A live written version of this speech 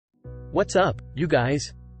What's up, you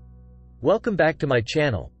guys? Welcome back to my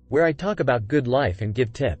channel, where I talk about good life and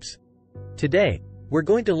give tips. Today, we're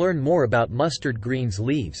going to learn more about mustard greens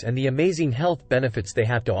leaves and the amazing health benefits they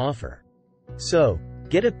have to offer. So,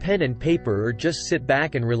 get a pen and paper or just sit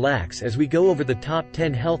back and relax as we go over the top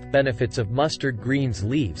 10 health benefits of mustard greens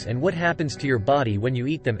leaves and what happens to your body when you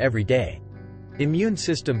eat them every day. Immune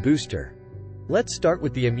system booster. Let's start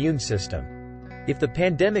with the immune system. If the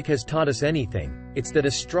pandemic has taught us anything, it's that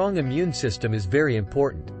a strong immune system is very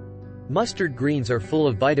important. Mustard greens are full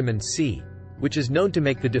of vitamin C, which is known to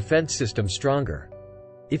make the defense system stronger.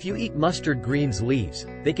 If you eat mustard greens leaves,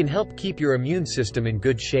 they can help keep your immune system in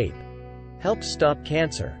good shape. Helps stop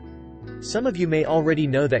cancer. Some of you may already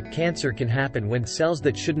know that cancer can happen when cells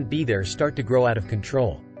that shouldn't be there start to grow out of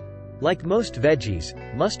control. Like most veggies,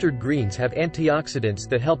 mustard greens have antioxidants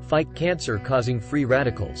that help fight cancer-causing free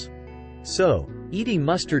radicals. So, eating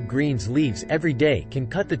mustard greens leaves every day can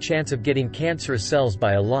cut the chance of getting cancerous cells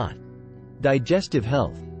by a lot. Digestive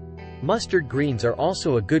health. Mustard greens are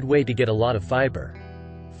also a good way to get a lot of fiber.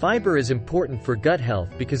 Fiber is important for gut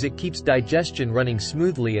health because it keeps digestion running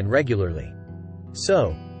smoothly and regularly.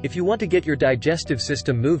 So, if you want to get your digestive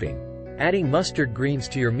system moving, adding mustard greens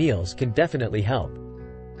to your meals can definitely help.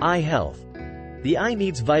 Eye health. The eye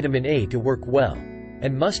needs vitamin A to work well,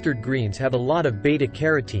 and mustard greens have a lot of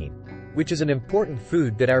beta-carotene, which is an important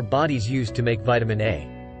food that our bodies use to make vitamin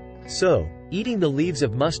A. So, eating the leaves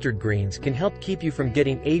of mustard greens can help keep you from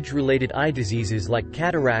getting age-related eye diseases like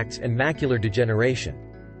cataracts and macular degeneration.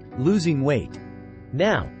 Losing weight.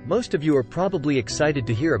 Now, most of you are probably excited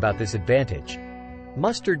to hear about this advantage.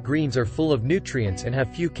 Mustard greens are full of nutrients and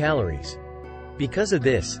have few calories. Because of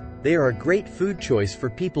this, they are a great food choice for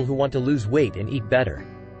people who want to lose weight and eat better.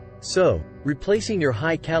 So, replacing your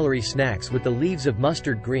high-calorie snacks with the leaves of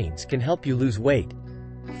mustard greens can help you lose weight.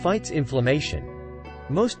 Fights inflammation.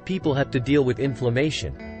 Most people have to deal with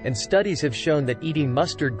inflammation, and studies have shown that eating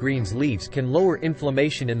mustard greens leaves can lower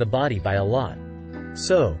inflammation in the body by a lot.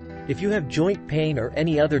 So, if you have joint pain or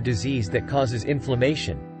any other disease that causes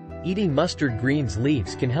inflammation, eating mustard greens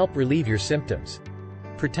leaves can help relieve your symptoms.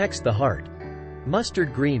 Protects the heart.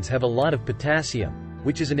 Mustard greens have a lot of potassium,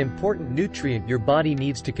 which is an important nutrient your body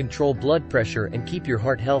needs to control blood pressure and keep your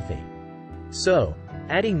heart healthy. So,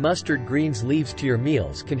 adding mustard greens leaves to your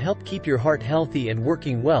meals can help keep your heart healthy and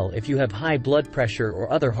working well if you have high blood pressure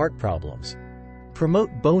or other heart problems. Promote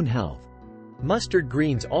bone health. Mustard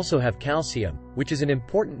greens also have calcium, which is an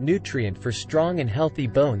important nutrient for strong and healthy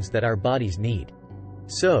bones that our bodies need.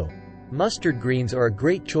 So, mustard greens are a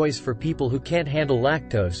great choice for people who can't handle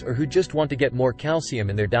lactose or who just want to get more calcium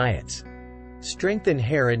in their diets. Strengthen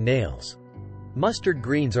hair and nails. Mustard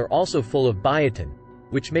greens are also full of biotin,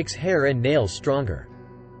 which makes hair and nails stronger.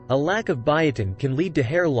 A lack of biotin can lead to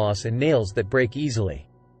hair loss and nails that break easily.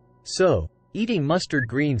 So, eating mustard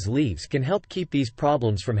greens leaves can help keep these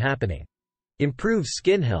problems from happening. Improves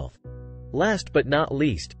skin health. Last but not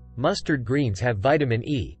least, mustard greens have vitamin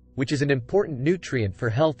E, which is an important nutrient for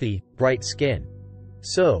healthy, bright skin.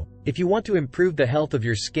 So, if you want to improve the health of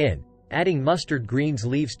your skin, adding mustard greens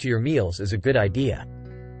leaves to your meals is a good idea.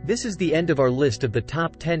 This is the end of our list of the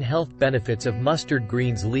top 10 health benefits of mustard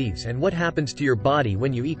greens leaves and what happens to your body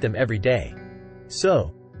when you eat them every day.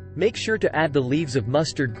 So, make sure to add the leaves of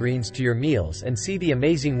mustard greens to your meals and see the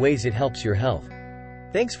amazing ways it helps your health.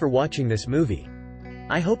 Thanks for watching this movie.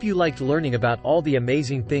 I hope you liked learning about all the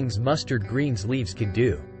amazing things mustard greens leaves can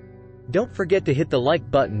do. Don't forget to hit the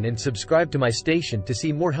like button and subscribe to my station to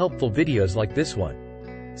see more helpful videos like this one.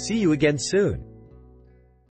 See you again soon.